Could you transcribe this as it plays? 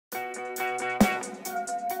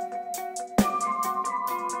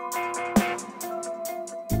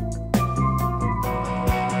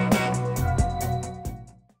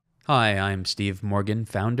Hi, I'm Steve Morgan,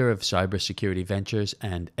 founder of Cybersecurity Ventures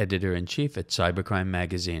and editor-in-chief at Cybercrime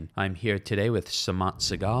magazine. I'm here today with Sumant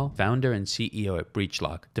Sehgal, founder and CEO at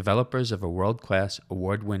BreachLock, developers of a world-class,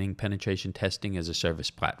 award-winning penetration testing as a service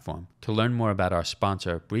platform. To learn more about our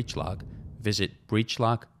sponsor, BreachLock, visit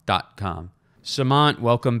breachlock.com. Sumant,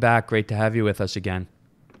 welcome back. Great to have you with us again.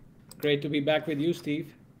 Great to be back with you,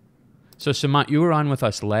 Steve. So Sumant, you were on with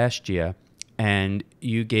us last year, and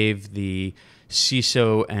you gave the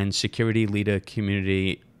CISO and security leader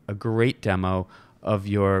community a great demo of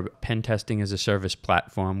your pen testing as a service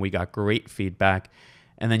platform. We got great feedback.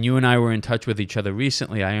 And then you and I were in touch with each other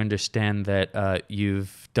recently. I understand that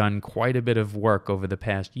you've done quite a bit of work over the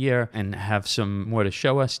past year and have some more to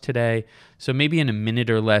show us today. So maybe in a minute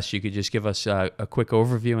or less, you could just give us a quick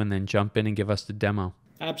overview and then jump in and give us the demo.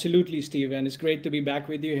 Absolutely, Steve. And it's great to be back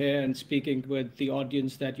with you here and speaking with the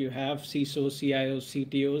audience that you have, CISOs, CIOs,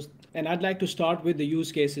 CTOs. And I'd like to start with the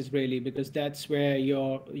use cases, really, because that's where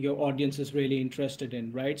your audience is really interested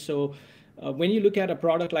in, right? So when you look at a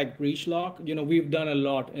product like BreachLock, we've done a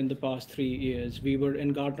lot in the past 3 years. We were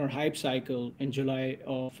in Gartner Hype Cycle in July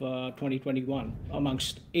of 2021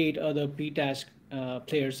 amongst 8 other PtaaS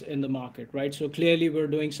players in the market, right? So clearly we're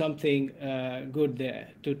doing something good there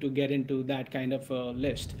to get into that kind of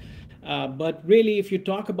list. But really, if you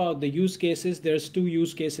talk about the use cases, there's 2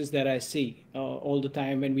 use cases that I see all the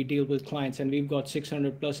time when we deal with clients, and we've got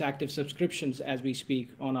 600 plus active subscriptions as we speak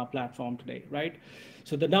on our platform today, right?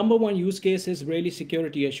 So the number one use case is really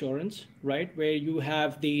security assurance, right? Where you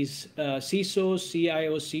have these CISOs,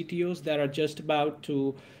 CIOs, CTOs that are just about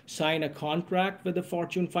to sign a contract with a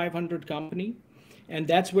Fortune 500 company. And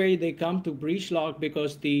that's where they come to BreachLock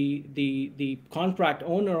because the contract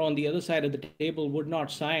owner on the other side of the table would not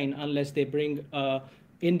sign unless they bring a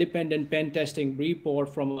independent pen testing report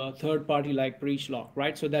from a third party like BreachLock,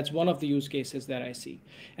 right? So that's one of the use cases that I see.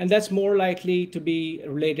 And that's more likely to be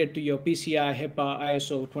related to your PCI, HIPAA,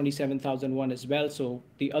 ISO 27001 as well. So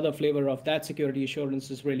the other flavor of that security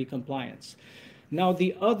assurance is really compliance. Now,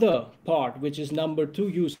 the other part, which is number 2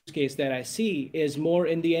 use case that I see, is more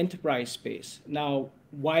in the enterprise space. Now,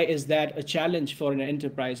 why is that a challenge for an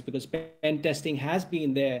enterprise? Because pen testing has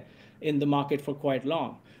been there in the market for quite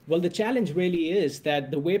long. Well, the challenge really is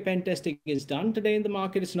that the way pen testing is done today in the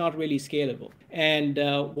market is not really scalable. And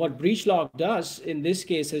what BreachLock does in this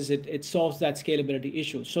case is it solves that scalability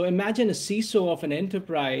issue. So imagine a CISO of an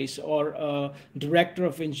enterprise or a director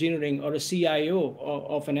of engineering or a CIO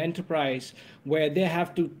of an enterprise where they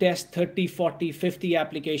have to test 30, 40, 50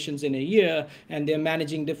 applications in a year, and they're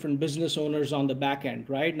managing different business owners on the back end,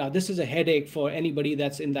 right? Now, this is a headache for anybody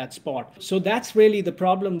that's in that spot. So that's really the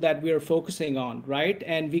problem that we're focusing on, right?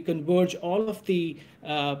 And we converge all of the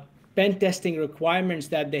pen testing requirements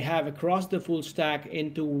that they have across the full stack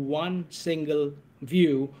into one single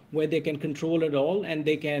view where they can control it all and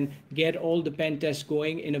they can get all the pen tests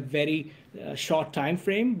going in a very short time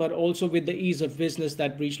frame, but also with the ease of business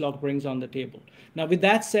that BreachLock brings on the table. Now, with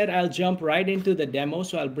that said, I'll jump right into the demo.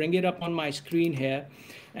 So I'll bring it up on my screen here.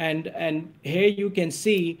 And here you can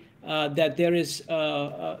see that there is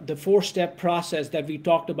the 4-step process that we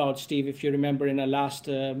talked about, Steve, if you remember in our last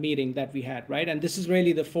meeting that we had, right? And this is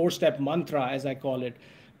really the 4-step mantra, as I call it,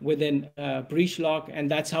 within BreachLock, and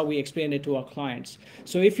that's how we explain it to our clients.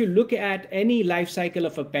 So if you look at any life cycle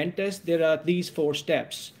of a pen test, there are these 4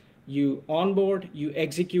 steps. You onboard, you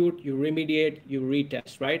execute, you remediate, you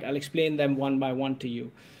retest, right? I'll explain them one by one to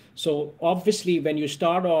you. So obviously, when you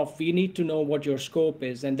start off, we need to know what your scope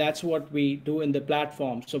is, and that's what we do in the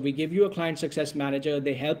platform. So we give you a client success manager,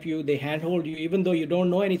 they help you, they handhold you, even though you don't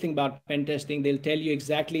know anything about pen testing, they'll tell you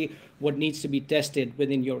exactly what needs to be tested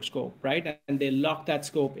within your scope, right? And they lock that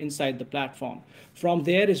scope inside the platform. From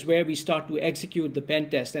there is where we start to execute the pen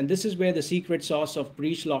test, and this is where the secret sauce of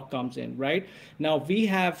BreachLock comes in, right? Now, we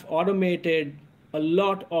have automated a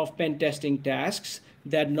lot of pen testing tasks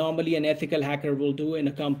that normally an ethical hacker will do in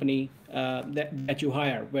a company that you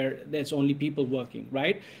hire, where there's only people working,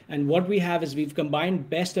 right? And what we have is we've combined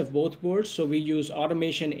best of both worlds. So we use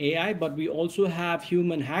automation AI, but we also have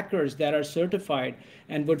human hackers that are certified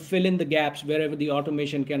and would fill in the gaps wherever the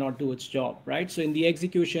automation cannot do its job, right? So in the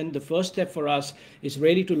execution, the first step for us is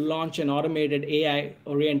really to launch an automated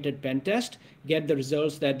AI-oriented pen test, get the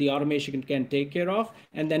results that the automation can take care of,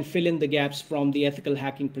 and then fill in the gaps from the ethical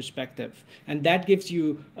hacking perspective. And that gives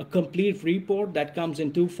you a complete report that comes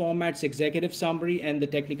in 2 formats, executive summary and the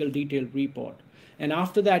technical detailed report. And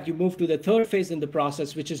after that, you move to the third phase in the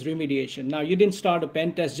process, which is remediation. Now, you didn't start a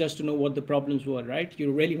pen test just to know what the problems were, right?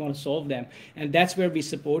 You really want to solve them. And that's where we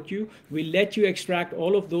support you. We let you extract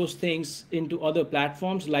all of those things into other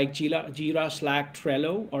platforms like Jira, Slack,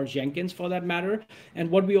 Trello, or Jenkins for that matter.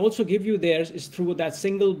 And what we also give you there is through that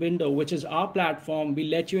single window, which is our platform, we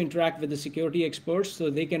let you interact with the security experts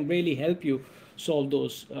so they can really help you solve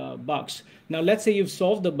those bugs. Now, let's say you've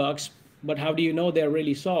solved the bugs, but how do you know they're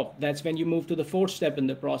really solved? That's when you move to the fourth step in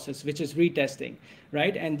the process, which is retesting,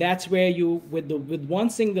 right? And that's where you, with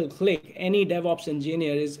one single click, any DevOps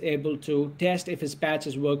engineer is able to test if his patch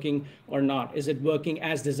is working or not. Is it working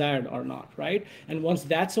as desired or not, right? And once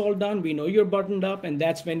that's all done, we know you're buttoned up, and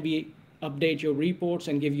that's when we update your reports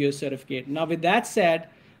and give you a certificate. Now, with that said,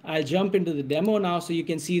 I'll jump into the demo now so you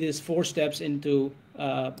can see these 4 steps into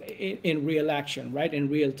in real action, right? In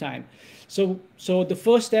real time. So the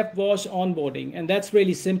first step was onboarding, and that's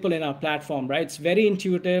really simple in our platform, right? It's very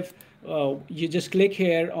intuitive. You just click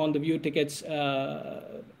here on the view tickets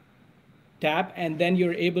tab, and then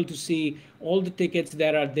you're able to see all the tickets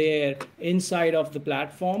that are there inside of the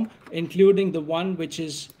platform, including the one which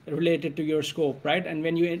is related to your scope, right? And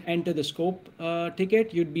when you enter the scope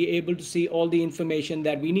ticket, you'd be able to see all the information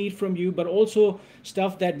that we need from you, but also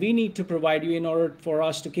stuff that we need to provide you in order for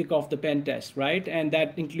us to kick off the pen test, right? And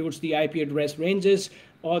that includes the IP address ranges,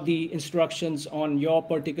 or the instructions on your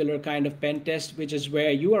particular kind of pen test, which is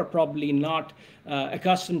where you are probably not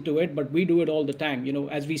accustomed to it, but we do it all the time. You know,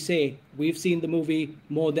 as we say, we've seen the movie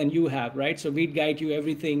more than you have, right? So we'd guide you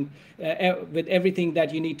everything with everything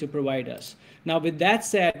that you need to provide us. Now, with that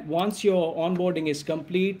said, once your onboarding is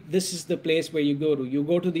complete, this is the place where you go to. You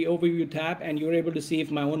go to the overview tab, and you're able to see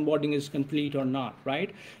if my onboarding is complete or not,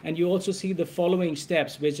 right? And you also see the following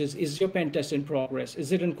steps, which is your pen test in progress?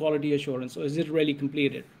 Is it in quality assurance, or is it really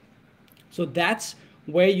completed? So that's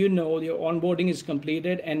where you know your onboarding is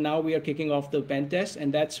completed, and now we are kicking off the pen test,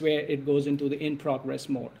 and that's where it goes into the in progress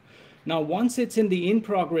mode. Now, once it's in the in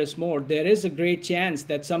progress mode, there is a great chance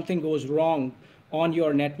that something goes wrong on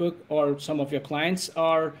your network, or some of your clients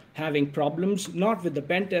are having problems, not with the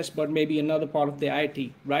pen test, but maybe another part of the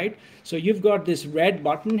IT, right? So you've got this red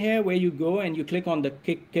button here where you go and you click on the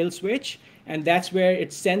kill switch, and that's where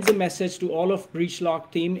it sends a message to all of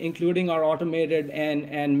BreachLock team, including our automated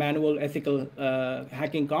and manual ethical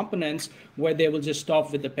hacking components, where they will just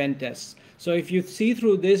stop with the pen tests. So if you see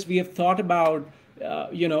through this, we have thought about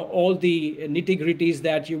all the nitty-gritties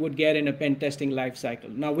that you would get in a pen testing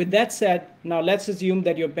lifecycle. Now, with that said, now let's assume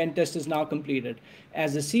that your pen test is now completed.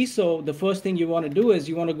 As a CISO, the first thing you want to do is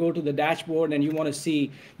you want to go to the dashboard, and you want to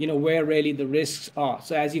see, where really the risks are.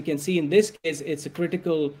 So as you can see in this case, it's a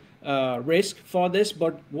critical risk for this.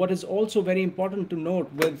 But what is also very important to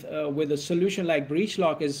note with a solution like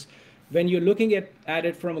BreachLock is, when you're looking at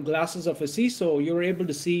it from the glasses of a CISO, you're able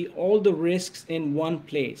to see all the risks in one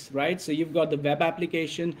place, right? So you've got the web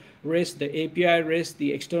application risk, the API risk,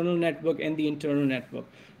 the external network, and the internal network.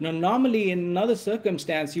 Now, normally in another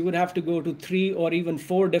circumstance, you would have to go to 3 or even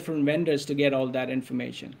 4 different vendors to get all that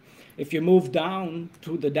information. If you move down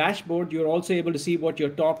to the dashboard, you're also able to see what your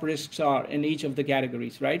top risks are in each of the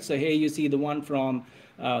categories, right? So here you see the one from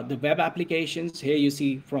the web applications, here you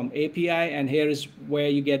see from API, and here is where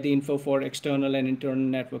you get the info for external and internal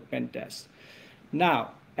network pen tests.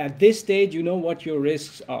 Now, at this stage, you know what your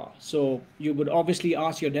risks are. So you would obviously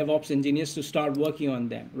ask your DevOps engineers to start working on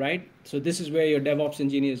them, right? So this is where your DevOps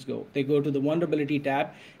engineers go. They go to the vulnerability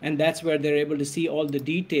tab, and that's where they're able to see all the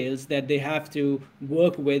details that they have to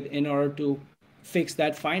work with in order to fix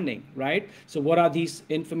that finding, right? So what are these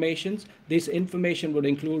informations? This information would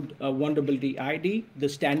include a vulnerability ID, the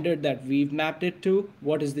standard that we've mapped it to,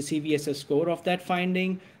 what is the CVSS score of that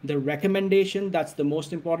finding, the recommendation, that's the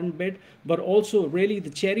most important bit, but also really the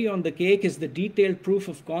cherry on the cake is the detailed proof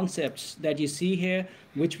of concepts that you see here,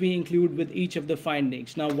 which we include with each of the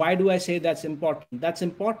findings. Now, why do I say that's important? That's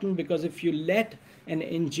important because if you let an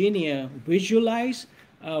engineer visualize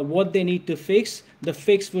what they need to fix, the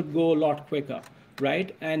fix would go a lot quicker,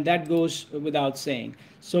 right? And that goes without saying.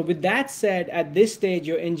 So with that said, at this stage,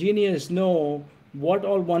 your engineers know what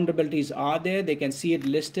all vulnerabilities are there. They can see it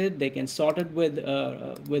listed. They can sort it with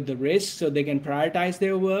the risks, so they can prioritize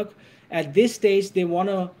their work. At this stage, they want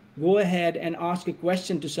to go ahead and ask a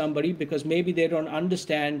question to somebody because maybe they don't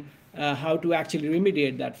understand how to actually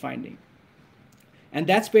remediate that finding. And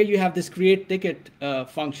that's where you have this create ticket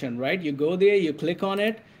function, right? You go there, you click on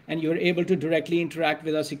it, and you're able to directly interact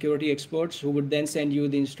with our security experts who would then send you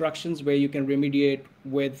the instructions where you can remediate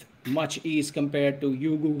with much ease compared to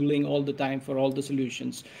you Googling all the time for all the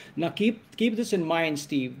solutions. Now keep this in mind,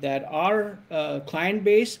 Steve, that our client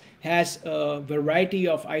base has a variety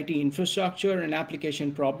of IT infrastructure and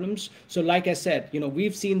application problems. So like I said,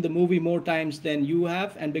 we've seen the movie more times than you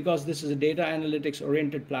have, and because this is a data analytics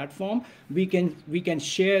oriented platform, we can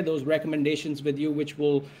share those recommendations with you, which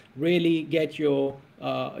will really get your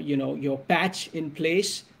your patch in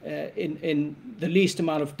place in the least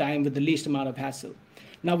amount of time with the least amount of hassle.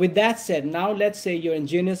 Now, with that said, now let's say your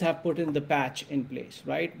engineers have put in the patch in place,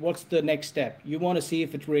 right? What's the next step? You want to see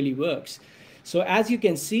if it really works. So as you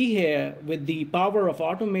can see here, with the power of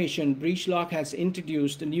automation, BreachLock has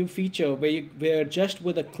introduced a new feature where just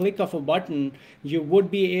with a click of a button, you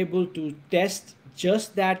would be able to test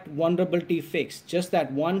just that vulnerability fix, just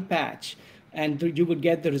that one patch, and you would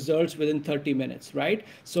get the results within 30 minutes, right?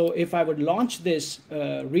 So if I would launch this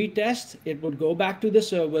retest, it would go back to the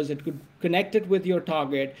servers, it could connect it with your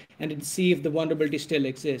target, and it'd see if the vulnerability still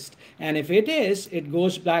exists. And if it is, it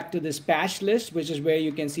goes back to this patch list, which is where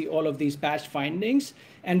you can see all of these patch findings.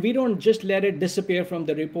 And we don't just let it disappear from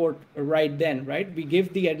the report right then, right? We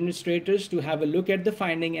give the administrators to have a look at the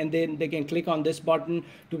finding, and then they can click on this button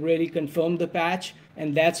to really confirm the patch.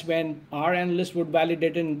 And that's when our analyst would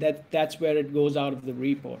validate it, and that's where it goes out of the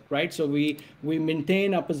report, right? So we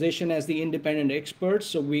maintain our position as the independent experts.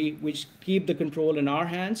 So we keep the control in our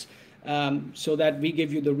hands, so that we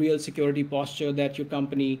give you the real security posture that your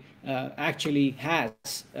company actually has,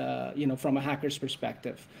 from a hacker's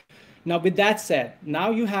perspective. Now, with that said, now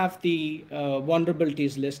you have the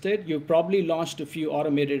vulnerabilities listed. You've probably launched a few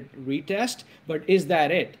automated retests, but is that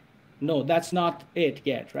it? No, that's not it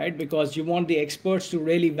yet, right? Because you want the experts to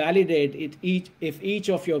really validate if each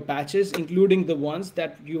of your patches, including the ones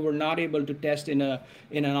that you were not able to test in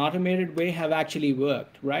an automated way, have actually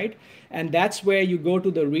worked, right? And that's where you go to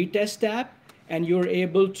the retest tab, and you're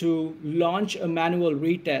able to launch a manual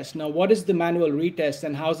retest. Now, what is the manual retest,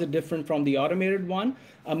 and how is it different from the automated one?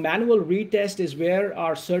 A manual retest is where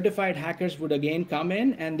our certified hackers would again come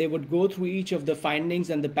in, and they would go through each of the findings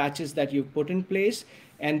and the patches that you've put in place,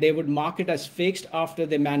 and they would mark it as fixed after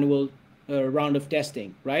the manual round of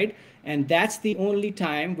testing, right? And that's the only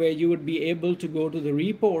time where you would be able to go to the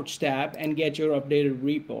reports tab and get your updated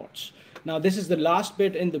reports. Now, this is the last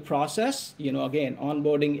bit in the process, again,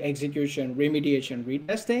 onboarding, execution, remediation,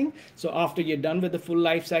 retesting. So after you're done with the full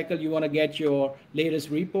life cycle, you want to get your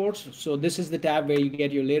latest reports. So this is the tab where you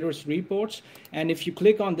get your latest reports. And if you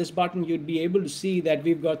click on this button, you'd be able to see that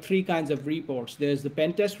we've got three kinds of reports. There's the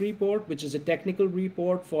pen test report, which is a technical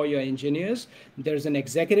report for your engineers. There's an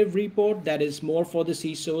executive report that is more for the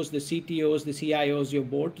CISOs, the CTOs, the CIOs, your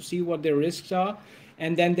board, to see what their risks are.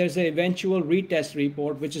 And then there's an eventual retest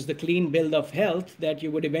report, which is the clean bill of health that you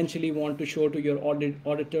would eventually want to show to your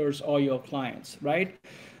auditors or your clients, right?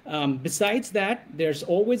 Besides that, there's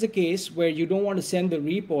always a case where you don't want to send the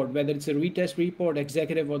report, whether it's a retest report,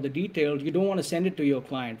 executive, or the detailed, you don't want to send it to your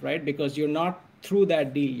client, right? Because you're not through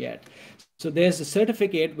that deal yet. So there's a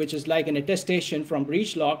certificate, which is like an attestation from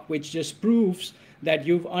BreachLock, which just proves that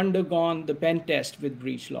you've undergone the pen test with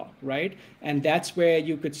BreachLock, right? And that's where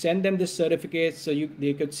you could send them this certificate, so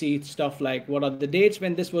they could see stuff like what are the dates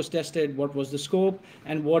when this was tested, what was the scope,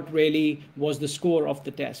 and what really was the score of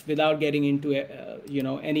the test, without getting into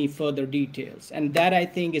any further details. And that, I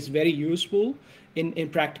think, is very useful in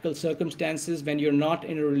practical circumstances when you're not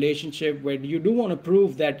in a relationship where you do want to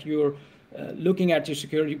prove that you're looking at your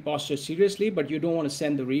security posture seriously, but you don't want to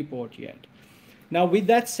send the report yet. Now, with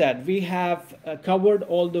that said, we have covered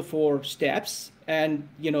all the 4 steps. And,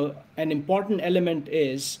 an important element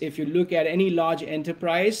is, if you look at any large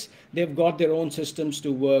enterprise, they've got their own systems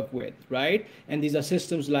to work with, right? And these are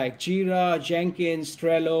systems like Jira, Jenkins,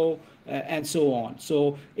 Trello, and so on.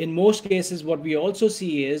 So in most cases, what we also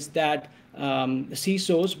see is that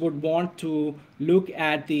CISOs would want to look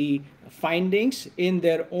at the findings in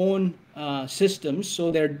their own systems,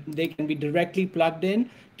 so they can be directly plugged in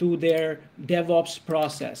to their DevOps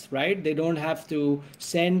process, right? They don't have to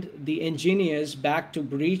send the engineers back to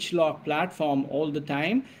BreachLock platform all the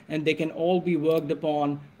time, and they can all be worked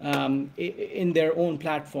upon in their own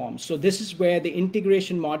platform. So this is where the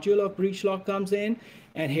integration module of BreachLock comes in.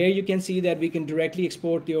 And here you can see that we can directly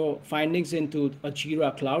export your findings into a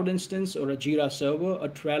Jira Cloud instance or a Jira server, a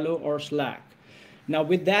Trello, or Slack. Now,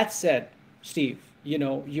 with that said, Steve,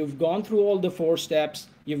 you've gone through all the 4 steps.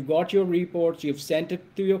 You've got your reports, you've sent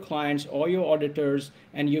it to your clients or your auditors,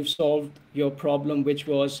 and you've solved your problem, which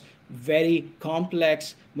was very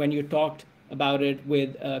complex when you talked about it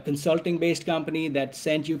with a consulting-based company that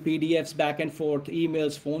sent you PDFs back and forth,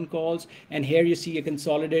 emails, phone calls, and here you see a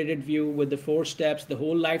consolidated view with the 4 steps, the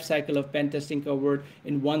whole life cycle of pen testing covered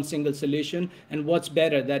in one single solution. And what's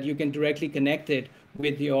better, that you can directly connect it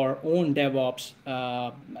with your own DevOps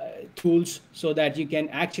tools so that you can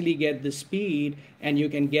actually get the speed and you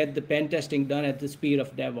can get the pen testing done at the speed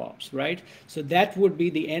of DevOps, right? So that would be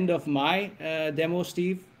the end of my demo,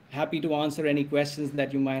 Steve. Happy to answer any questions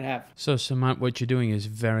that you might have. So, Sumant, what you're doing is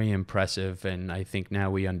very impressive, and I think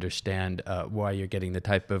now we understand why you're getting the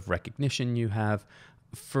type of recognition you have.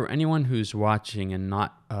 For anyone who's watching and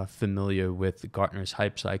not familiar with Gartner's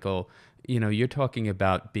hype cycle, you're talking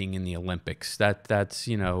about being in the Olympics. That's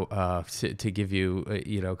to give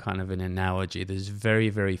you kind of an analogy. There's very,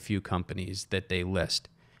 very few companies that they list,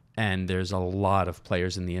 and there's a lot of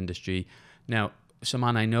players in the industry. Now,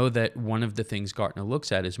 Sumant, I know that one of the things Gartner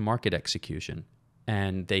looks at is market execution,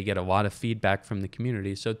 and they get a lot of feedback from the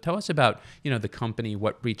community. So tell us about, the company,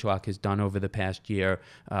 what BreachLock has done over the past year.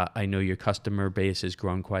 I know your customer base has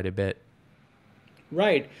grown quite a bit.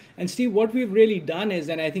 Right. And Steve, what we've really done is,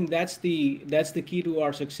 and I think that's the key to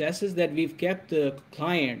our success, is that we've kept the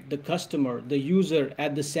client, the customer, the user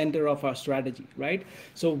at the center of our strategy, right?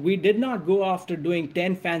 So we did not go after doing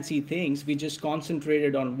 10 fancy things. We just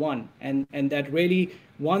concentrated on one. And that really,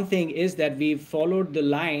 one thing is that we've followed the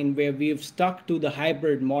line where we've stuck to the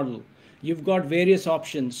hybrid model. You've got various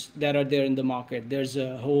options that are there in the market. There's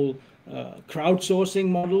a whole crowdsourcing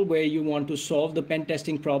model where you want to solve the pen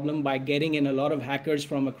testing problem by getting in a lot of hackers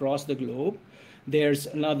from across the globe. There's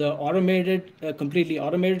another completely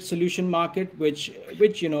automated solution market, which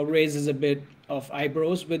raises a bit of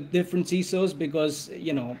eyebrows with different CISOs because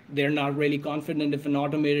they're not really confident if an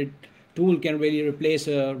automated tool can really replace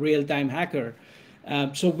a real-time hacker.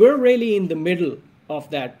 So we're really in the middle of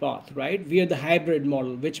that path, right? We are the hybrid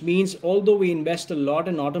model, which means although we invest a lot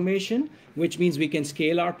in automation, which means we can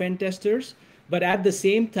scale our pen testers, but at the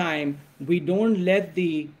same time, we don't let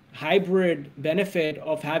the hybrid benefit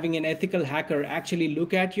of having an ethical hacker actually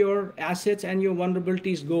look at your assets and your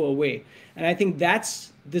vulnerabilities go away. And I think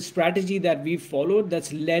that's the strategy that we've followed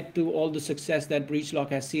that's led to all the success that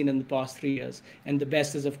BreachLock has seen in the past 3 years. And the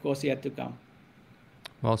best is, of course, yet to come.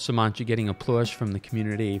 Well, Sumant, you're getting applause from the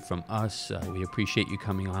community, from us. We appreciate you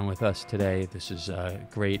coming on with us today. This is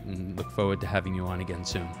great, and look forward to having you on again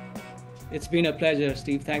soon. It's been a pleasure,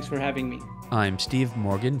 Steve. Thanks for having me. I'm Steve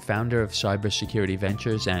Morgan, founder of Cybersecurity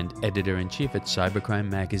Ventures and editor-in-chief at Cybercrime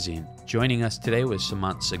magazine. Joining us today was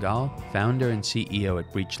Sumant Sehgal, founder and CEO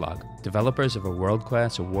at BreachLock, developers of a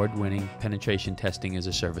world-class, award-winning penetration testing as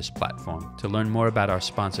a service platform. To learn more about our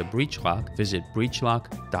sponsor BreachLock, visit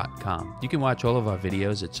breachlock.com. You can watch all of our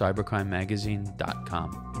videos at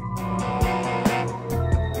cybercrimemagazine.com.